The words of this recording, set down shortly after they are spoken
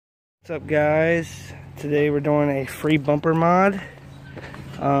What's up, guys? Today we're doing a free bumper mod.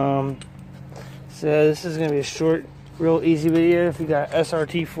 So this is going to be a short, real easy video. If you got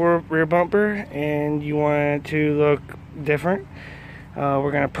SRT4 rear bumper and you want it to look different,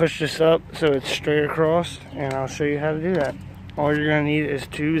 we're going to push this up so it's straight across, and I'll show you how to do that. All you're going to need is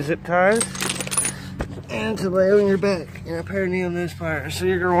 2 zip ties and to lay on your back and a pair of needle nose pliers. So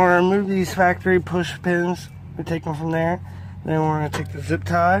you're going to want to remove these factory push pins and take them from there. Then we're going to take the zip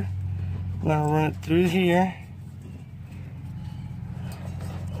tie. Now run it through here.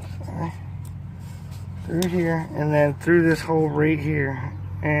 Sorry. Through here, and then through this hole right here.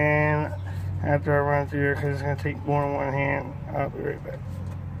 And after I run it through here, because it's going to take more than one hand, I'll be right back.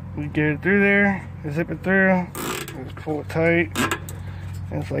 We get it through there, zip it through, just pull it tight,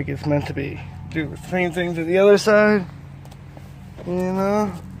 and it's like it's meant to be. Do the same thing to the other side.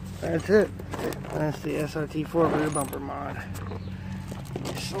 And that's it. That's the SRT4 rear bumper mod.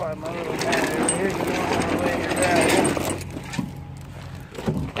 Slide my little bag over here. You don't want to lay your bag.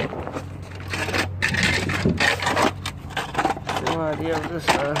 No idea of this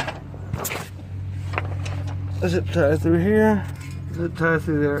side. Zip tie through here. Zip tie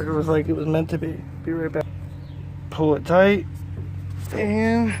through there. It was like it was meant to be. Be right back. Pull it tight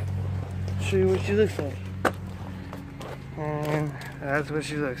and show you what she looks like. And that's what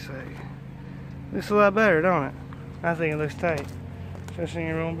she looks like. Looks a lot better, don't it? I think it looks tight. Especially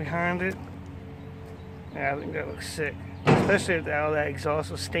your room behind it. Yeah, I think that looks sick. Especially if all that exhaust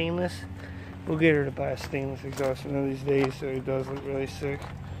was stainless. We'll get her to buy a stainless exhaust one of these days, so it does look really sick.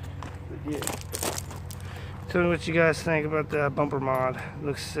 But yeah. Tell me what you guys think about the bumper mod. It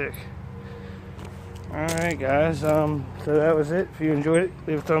looks sick. Alright guys, so that was it. If you enjoyed it,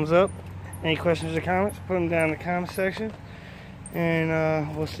 leave a thumbs up. Any questions or comments, put them down in the comment section.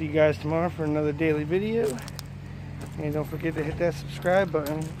 And we'll see you guys tomorrow for another daily video. And don't forget to hit that subscribe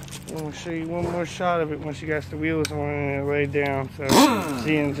button. And we'll show you one more shot of it once you got the wheels on and they're laid down. So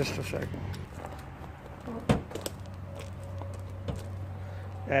see you in just a second.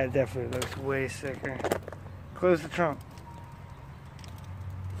 That definitely looks way sicker. Close the trunk.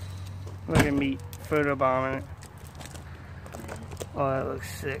 Look at me photobombing it. Oh, that looks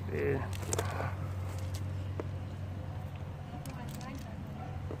sick, dude.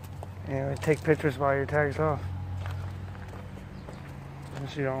 Yeah, take pictures while your tag's off.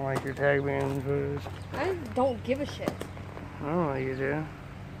 Unless you don't like your tag being in photos. I don't give a shit. I don't know you do.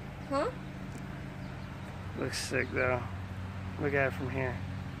 Huh? Looks sick though. Look at it from here.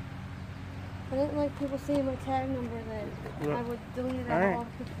 I didn't like people seeing my tag number that Look. I would delete it out of all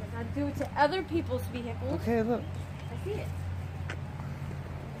pictures. I'd do it to other people's vehicles. Okay, look. I see it.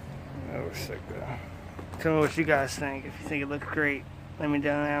 That looks sick though. Tell me what you guys think. If you think it looks great, let me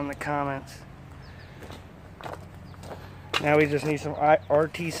down in the comments. Now we just need some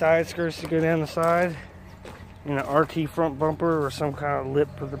RT side skirts to go down the side, and an RT front bumper or some kind of lip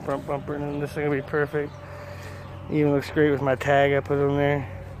for the front bumper, and then this is going to be perfect. It even looks great with my tag I put on there.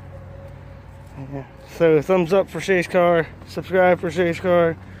 Yeah. So thumbs up for Shay's car, subscribe for Shay's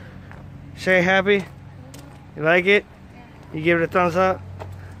car. Shay, happy? You like it? You give it a thumbs up?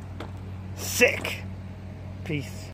 Sick! Peace.